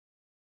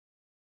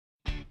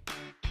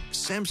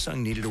Samsung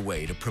needed a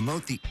way to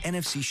promote the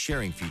NFC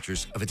sharing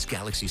features of its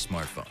Galaxy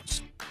smartphones.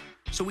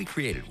 So we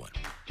created one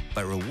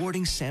by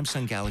rewarding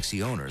Samsung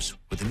Galaxy owners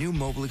with a new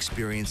mobile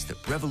experience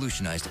that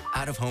revolutionized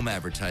out-of-home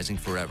advertising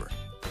forever.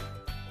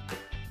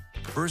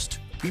 First,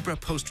 we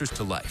brought posters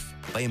to life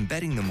by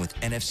embedding them with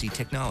NFC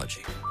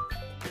technology.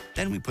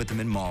 Then we put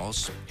them in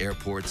malls,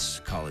 airports,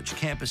 college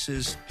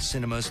campuses,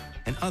 cinemas,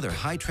 and other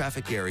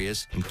high-traffic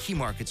areas in key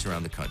markets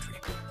around the country.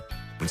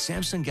 When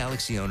Samsung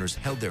Galaxy owners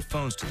held their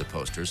phones to the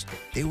posters,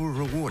 they were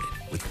rewarded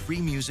with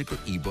free music or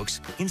ebooks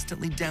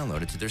instantly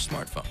downloaded to their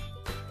smartphone.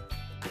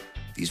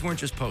 These weren't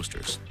just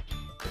posters.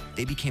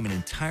 They became an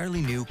entirely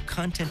new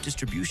content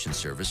distribution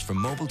service for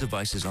mobile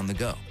devices on the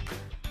go,